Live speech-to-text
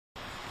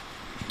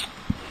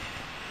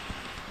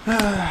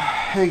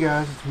Hey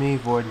guys, it's me,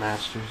 Void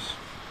Masters,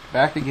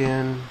 back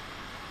again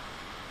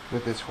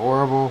with this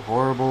horrible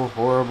game.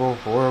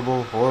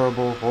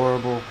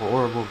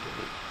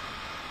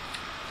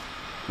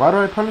 Why do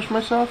I punish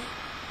myself?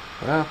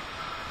 Well,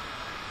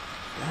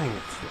 dang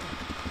it.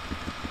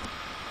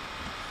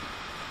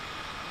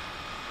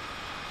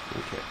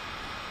 Okay.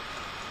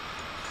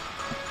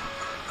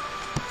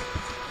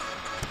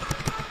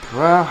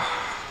 Well,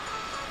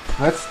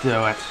 let's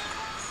do it.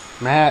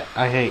 Matt,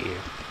 I hate you.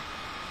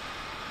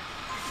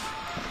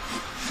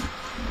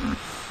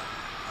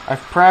 I've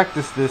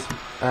practiced this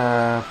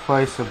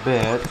place a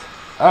bit.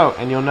 Oh,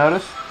 and you'll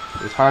notice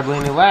there's hardly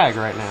any lag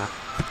right now.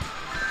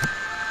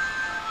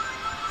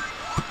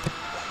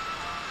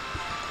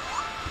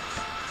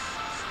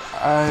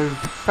 I've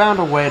found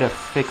a way to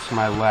fix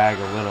my lag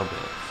a little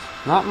bit.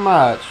 Not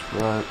much,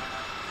 but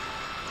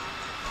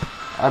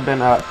I've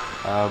been up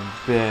a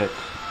bit.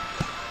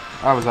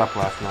 I was up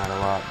last night a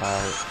lot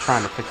by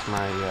trying to fix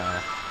my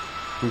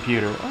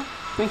computer. I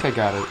think I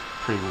got it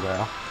pretty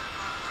well.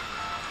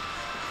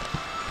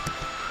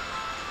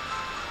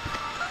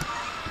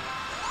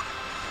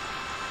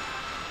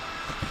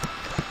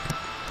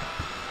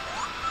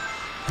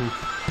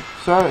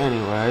 So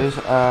anyways,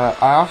 I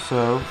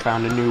also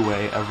found a new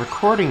way of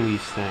recording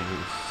these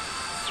things,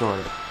 sort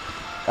of.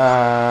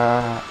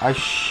 I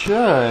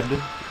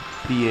should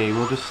be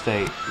able to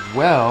stay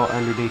well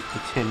underneath the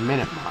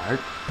 10-minute mark.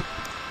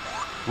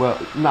 Well,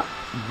 not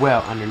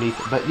well underneath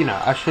it, but you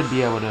know, I should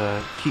be able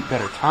to keep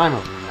better time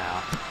of them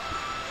now.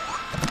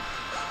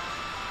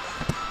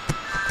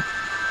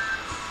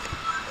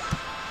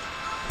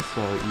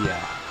 So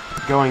yeah,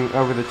 going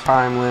over the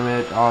time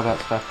limit, all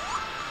that stuff,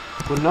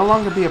 would no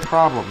longer be a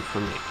problem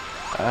for me.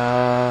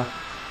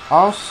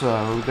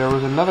 Also, there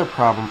was another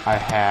problem I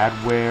had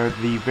where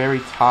the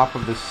very top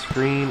of the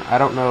screen, I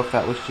don't know if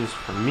that was just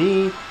for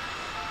me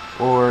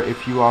or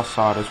if you all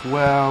saw it as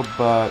well,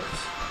 but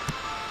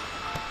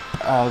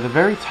the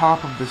very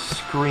top of the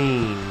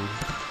screen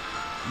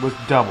was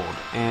doubled,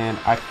 and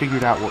I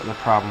figured out what the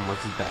problem was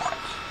with that.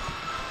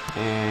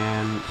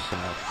 And so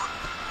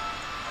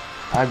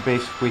I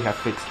basically have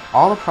fixed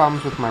all the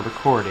problems with my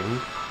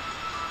recording,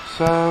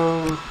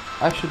 so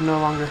I should no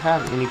longer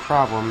have any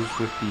problems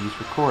with these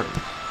recordings.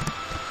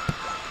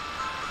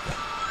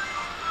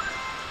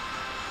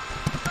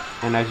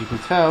 And as you can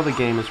tell, the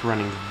game is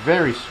running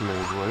very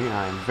smoothly.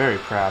 I am very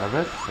proud of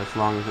it, as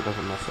long as it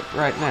doesn't mess up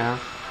right now.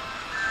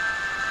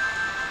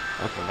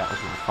 Okay, that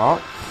was my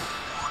fault.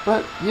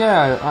 But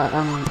yeah,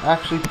 I'm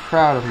actually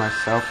proud of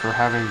myself for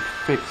having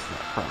fixed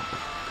that problem.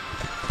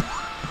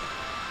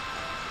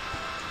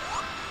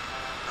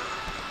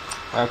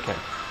 Okay.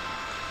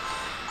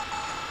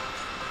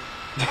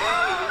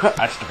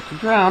 I start to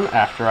drown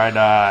after I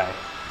die.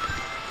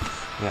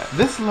 Yeah,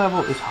 this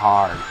level is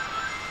hard.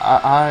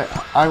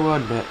 I will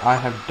admit, I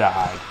have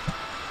died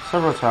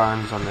several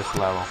times on this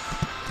level.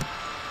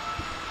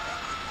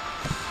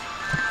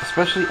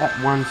 Especially at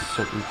one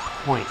certain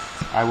point.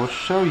 I will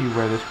show you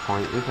where this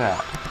point is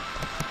at.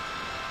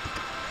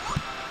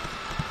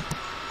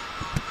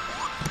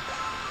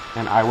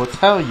 And I will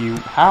tell you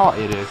how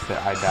it is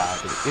that I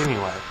died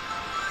anyway.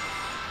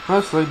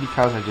 Mostly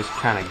because I just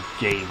kind of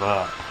gave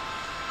up.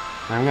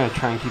 And I'm going to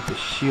try and keep the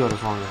shield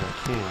as long as I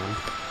can.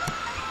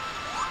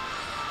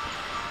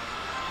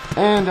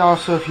 And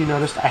also, if you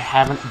noticed, I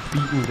haven't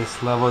beaten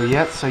this level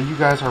yet, so you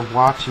guys are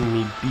watching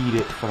me beat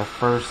it for the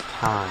first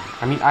time.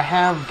 I mean, I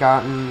have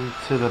gotten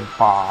to the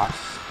boss,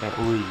 at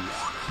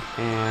least.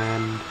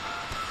 And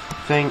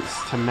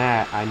thanks to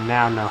Matt, I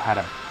now know how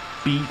to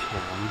beat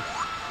him.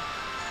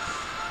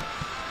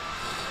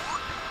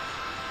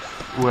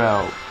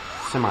 Well,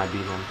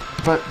 semi-beat him.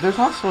 But there's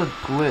also a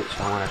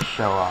glitch I want to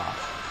show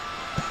off.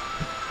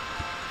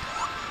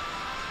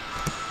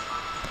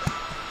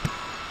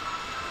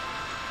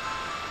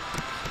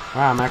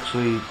 Wow, I'm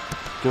actually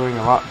doing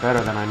a lot better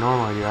than I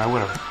normally do. I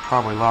would have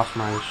probably lost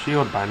my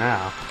shield by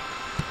now.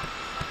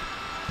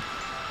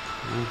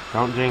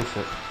 Don't jinx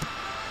it.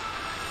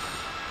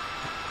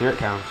 Here it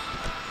comes.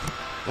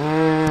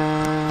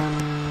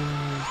 And...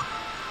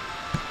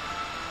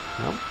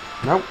 Nope.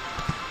 Nope.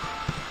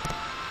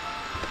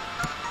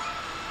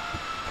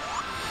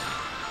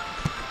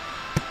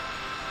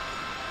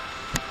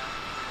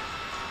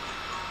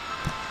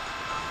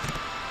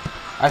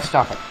 I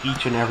stop at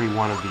each and every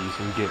one of these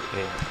and get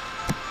air.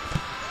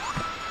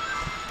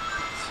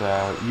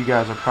 So, you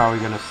guys are probably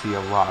going to see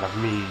a lot of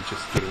me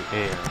just getting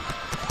air.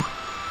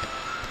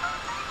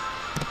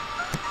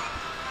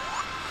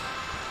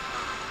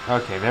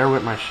 Okay, there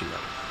went my shield.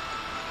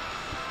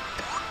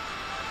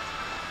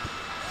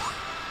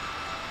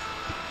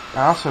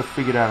 I also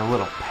figured out a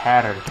little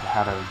pattern to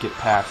how to get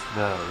past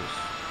those.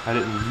 I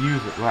didn't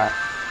use it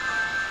last.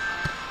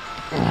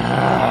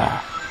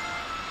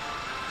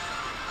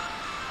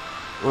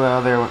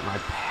 Well, there went my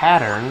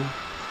pattern.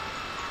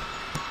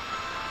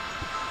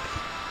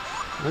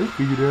 I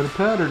figured out a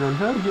pattern on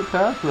how to get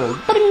past those.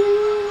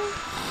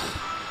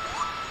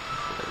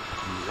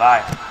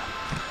 Liar.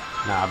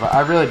 Nah, but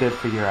I really did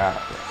figure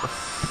out a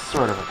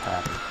sort of a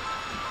pattern.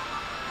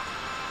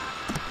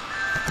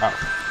 Oh.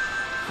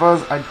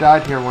 Fuzz, I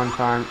died here one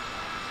time.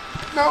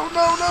 No,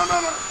 no, no,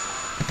 no, no!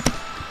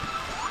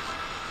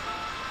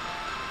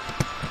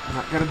 I'm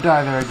not gonna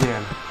die there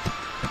again.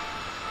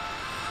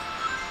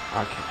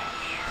 Okay.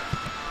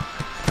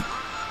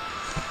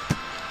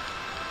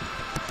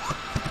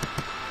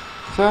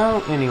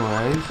 So,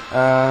 anyways,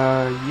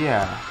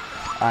 yeah.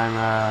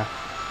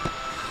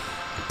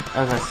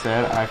 As I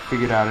said, I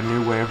figured out a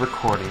new way of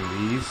recording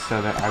these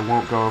so that I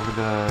won't go over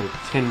the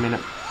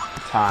 10-minute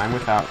time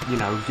without, you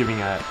know,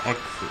 giving an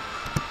exit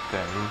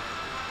thing.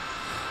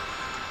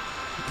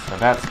 So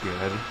that's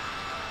good.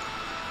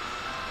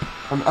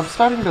 I'm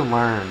starting to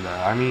learn, though.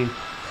 I mean,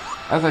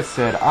 as I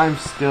said, I'm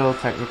still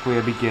technically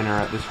a beginner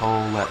at this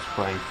whole Let's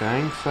Playing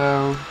thing,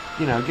 so,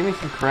 you know, give me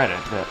some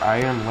credit that I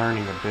am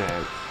learning a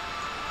bit.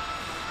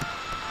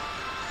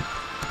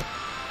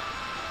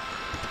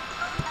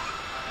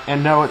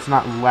 And no, it's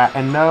not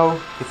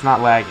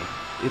lagging.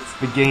 It's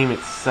the game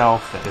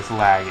itself that is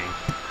lagging.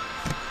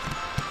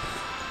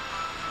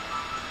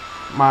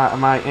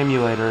 My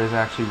emulator is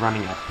actually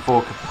running at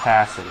full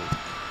capacity.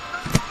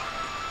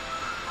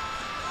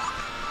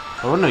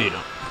 Oh, no you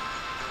don't.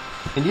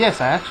 And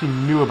yes, I actually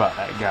knew about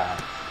that guy.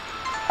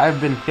 I've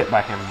been hit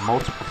by him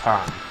multiple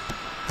times.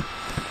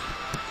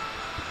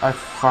 I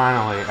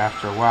finally,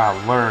 after a while,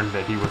 learned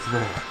that he was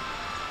there.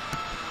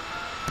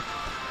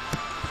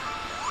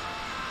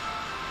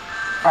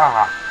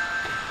 Ah,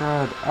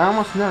 crud. I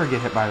almost never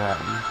get hit by that.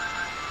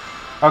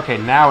 Okay,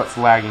 now it's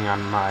lagging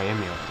on my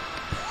emulator.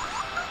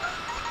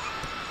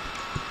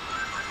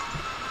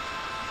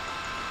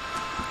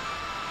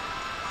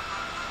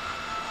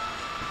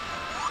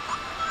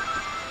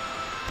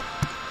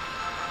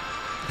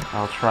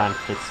 I'll try and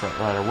fix that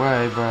right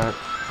away, but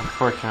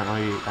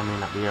unfortunately, I may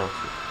not be able to.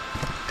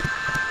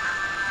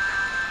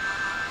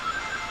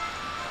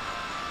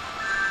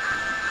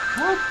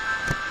 What?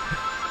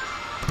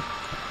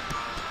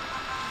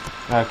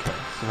 Okay,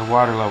 so the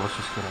water level's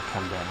just gonna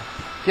come down.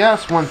 Yeah,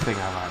 that's one thing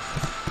I like.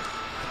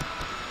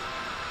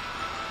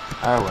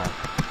 Oh well.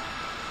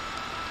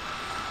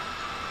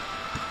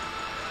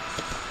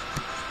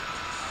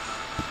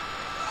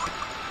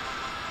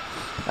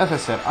 As I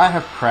said, I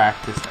have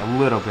practiced a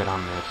little bit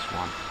on this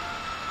one.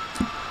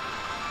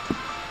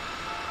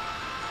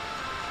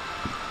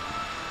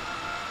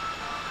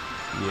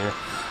 Yeah.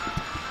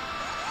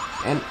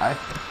 And I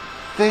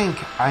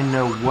think I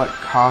know what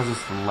causes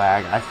the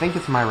lag. I think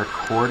it's my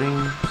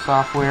recording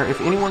software.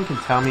 If anyone can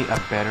tell me a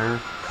better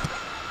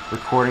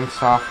recording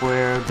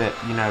software that,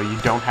 you know, you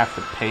don't have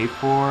to pay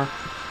for,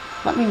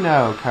 let me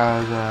know,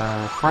 because,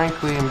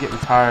 frankly, I'm getting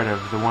tired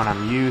of the one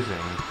I'm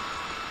using.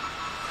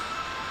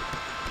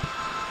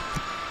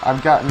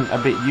 I've gotten a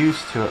bit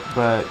used to it,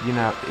 but, you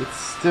know, it's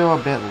still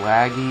a bit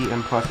laggy,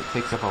 and plus it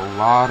takes up a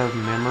lot of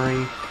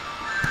memory.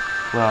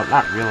 Well,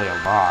 not really a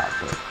lot,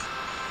 but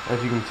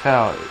as you can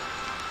tell,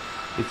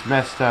 it's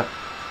messed up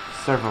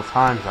several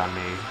times on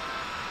me.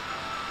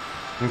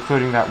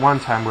 Including that one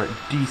time where it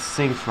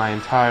desynced my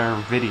entire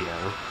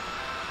video.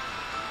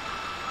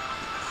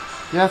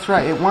 Yeah, that's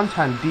right, it one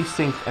time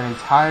desynced an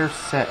entire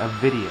set of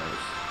videos.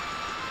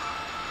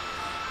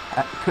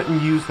 I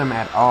couldn't use them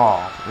at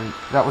all. And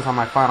that was on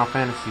my Final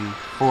Fantasy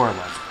IV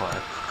Let's Play.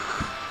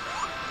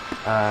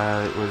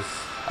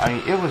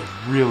 It was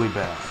really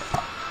bad.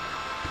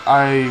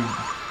 I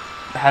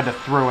had to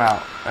throw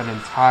out an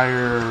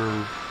entire,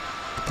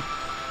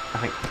 I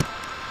think,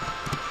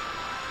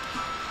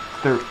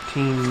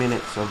 13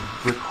 minutes of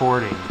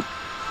recording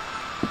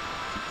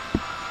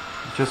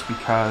just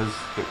because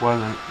it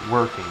wasn't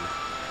working.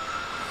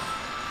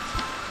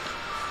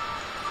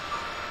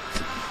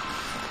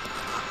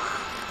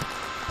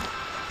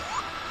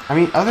 I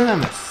mean, other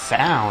than the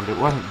sound, it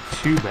wasn't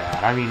too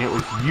bad. I mean, it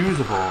was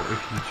usable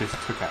if you just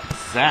took out the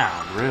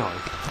sound, really.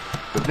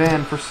 But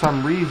then, for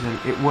some reason,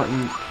 it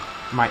wouldn't,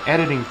 my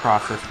editing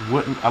process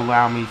wouldn't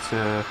allow me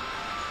to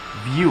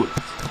view it.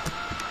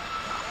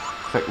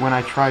 It's like when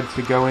I tried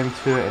to go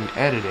into it and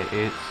edit it,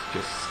 it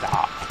just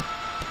stopped.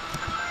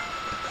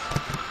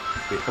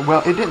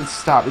 Well, it didn't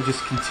stop, it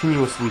just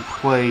continuously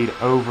played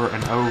over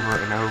and over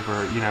and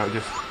over, you know,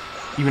 just,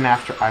 even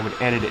after I would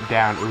edit it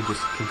down, it would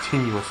just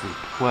continuously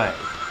play.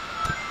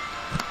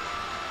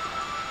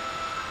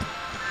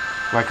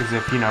 Like as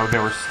if, you know,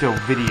 there was still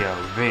video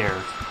there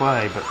to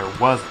play, but there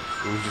wasn't.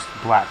 It was just a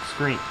black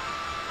screen.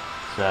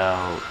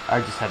 So, I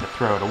just had to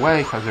throw it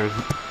away, because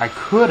I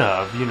could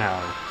have, you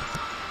know,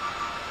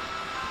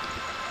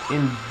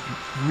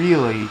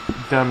 really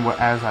done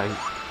as I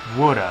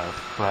would have,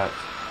 but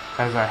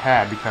as I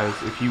had, because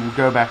if you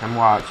go back and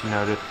watch, you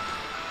know, that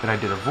I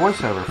did a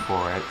voiceover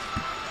for it,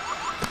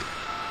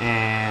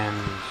 and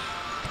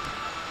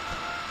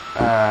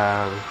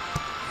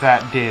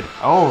that did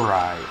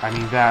alright. I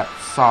mean, that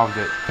solved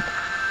it,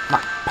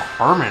 not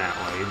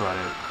permanently, but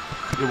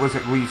it was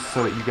at least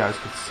so that you guys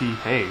could see,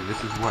 hey,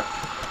 this is what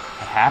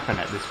had happened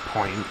at this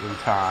point in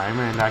time,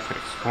 and I could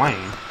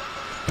explain,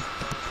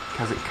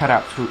 because it cut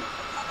out to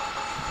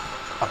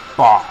a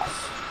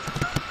boss.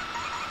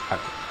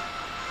 Okay.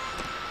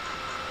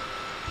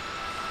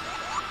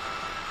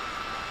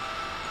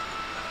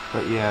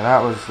 But yeah,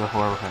 that was the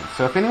horrible thing.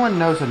 So if anyone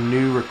knows a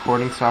new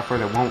recording software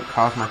that won't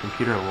cause my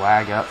computer to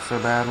lag up so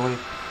badly,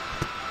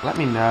 let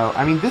me know.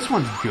 I mean, this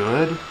one's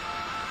good.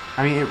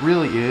 I mean, it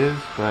really is,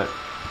 but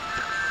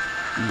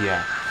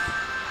yeah.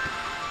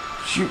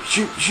 Shoot,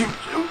 shoot, shoot,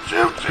 shoot,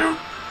 shoot, shoot.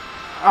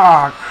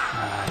 Ah,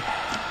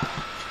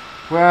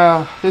 crud.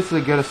 Well, this is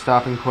as good a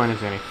stopping point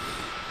as any.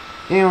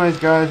 Anyways,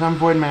 guys, I'm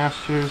Void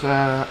Masters.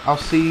 I'll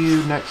see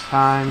you next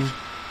time.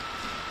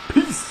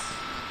 Peace.